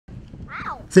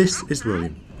This is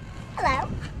William. Hello.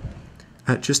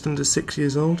 At just under 6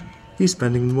 years old, he's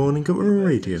spending the morning at Wirral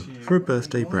Radio for a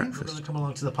birthday breakfast. We're going to come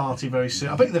along to the party very soon.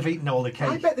 I bet they've eaten all the cake.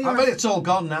 I bet it's all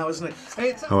gone now, isn't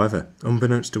it? However,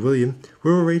 unbeknownst to William,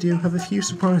 Wirral Radio have a few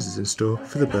surprises in store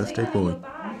for the birthday boy.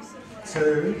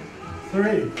 2,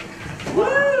 3.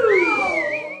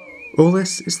 All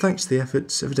this is thanks to the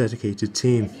efforts of a dedicated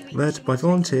team, led by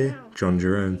volunteer John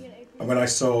Jerome. And when I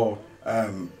saw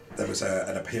there was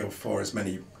an appeal for as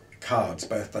many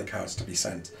birthday cards to be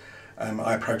sent,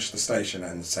 I approached the station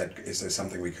and said, is there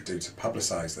something we could do to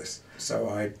publicise this? So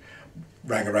I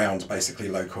rang around basically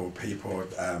local people,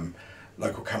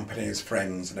 local companies,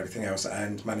 friends and everything else,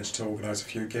 and managed to organise a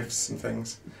few gifts and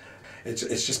things.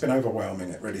 It's just been overwhelming,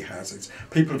 it really has.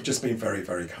 People have just been very,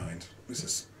 very kind.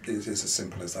 It is as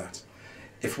simple as that.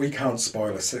 If we can't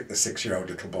spoil a 6-year-old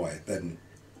little boy, then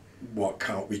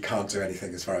we can't do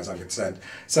anything as far as I'm concerned.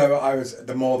 So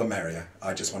the more the merrier.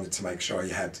 I just wanted to make sure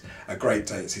he had a great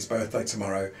day. It's his birthday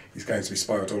tomorrow. He's going to be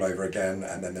spoiled all over again,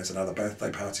 and then there's another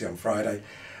birthday party on Friday.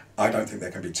 I don't think there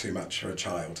can be too much for a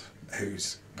child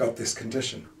who's got this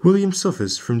condition. William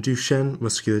suffers from Duchenne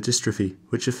muscular dystrophy,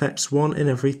 which affects 1 in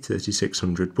every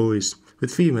 3,600 boys,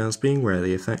 with females being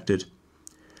rarely affected.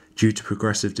 Due to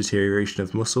progressive deterioration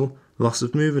of muscle, loss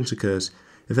of movement occurs,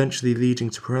 eventually leading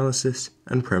to paralysis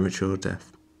and premature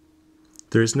death.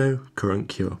 There is no current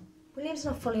cure. William's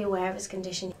not fully aware of his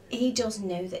condition. He does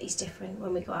know that he's different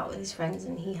when we go out with his friends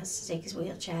and he has to take his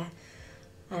wheelchair.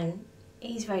 And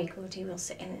he's very good, he will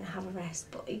sit in and have a rest,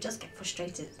 but he does get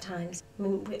frustrated at times. I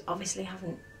mean, we obviously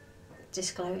haven't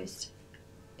disclosed,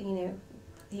 the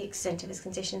extent of his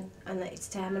condition and that it's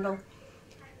terminal.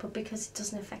 But because it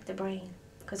doesn't affect the brain,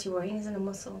 because your brain isn't a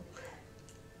muscle,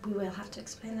 we will have to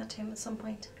explain that to him at some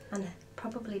point, and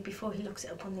probably before he looks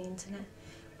it up on the internet,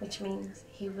 which means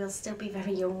he will still be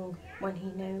very young when he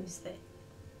knows that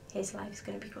his life is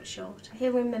going to be cut short.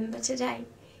 He'll remember today,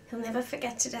 he'll never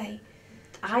forget today.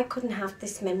 I couldn't have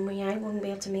this memory, I wouldn't be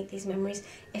able to make these memories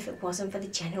if it wasn't for the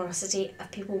generosity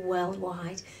of people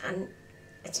worldwide, and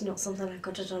it's not something I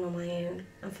could have done on my own,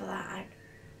 and for that I'm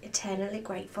eternally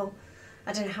grateful.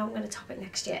 I don't know how I'm going to top it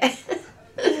next year.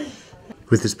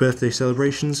 With his birthday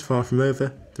celebrations far from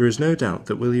over, there is no doubt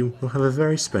that William will have a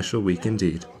very special week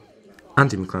indeed.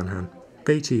 Andy McLannahan,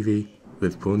 Bay TV,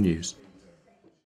 Liverpool News.